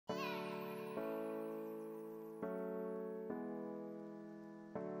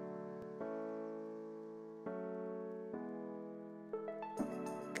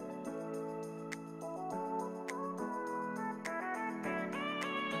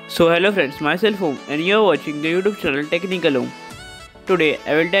So hello friends, myself Home and you are watching the YouTube channel Technical Home. Today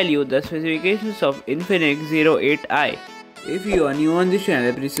I will tell you the specifications of Infinix Zero 8i. If you are new on this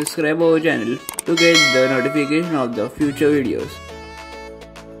channel, please subscribe our channel to get the notification of the future videos.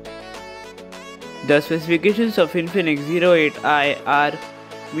 The specifications of Infinix Zero 8i are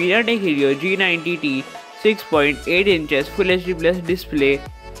MediaTek Helio G90T 6.8 inches Full HD Plus display,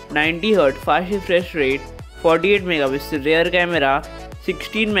 90Hz fast refresh rate, 48 megapixel rear camera,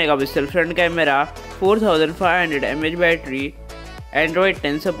 16 megapixel front camera, 4500 mAh battery, Android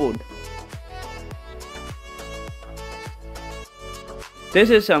 10 support. This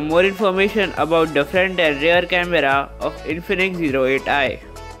is some more information about the front and rear camera of Infinix Zero 8i.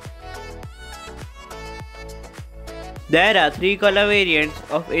 There are 3 color variants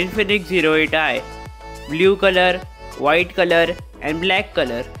of Infinix Zero 8i: blue color, white color and black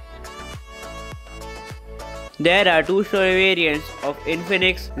color. There are 2 storage variants of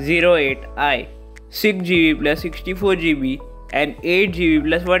Infinix Zero 8i: 6GB plus 64GB and 8GB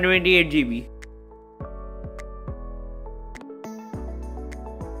plus 128GB.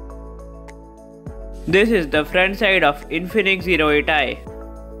 This is the front side of Infinix Zero 8i.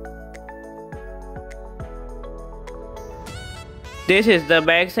 This is the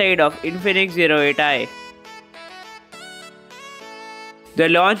back side of Infinix Zero 8i. The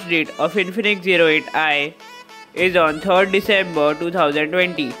launch date of Infinix Zero 8i is on 3rd December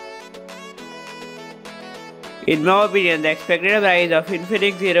 2020. In my opinion, the expected price of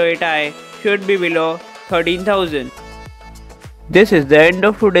Infinix Zero 8i should be below 13,000. This is the end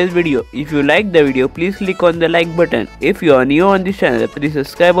of today's video. If you like the video, please click on the like button. If you are new on this channel, please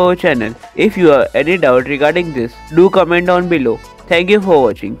subscribe our channel. If you have any doubt regarding this, do comment down below. Thank you for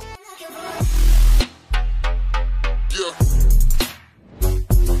watching.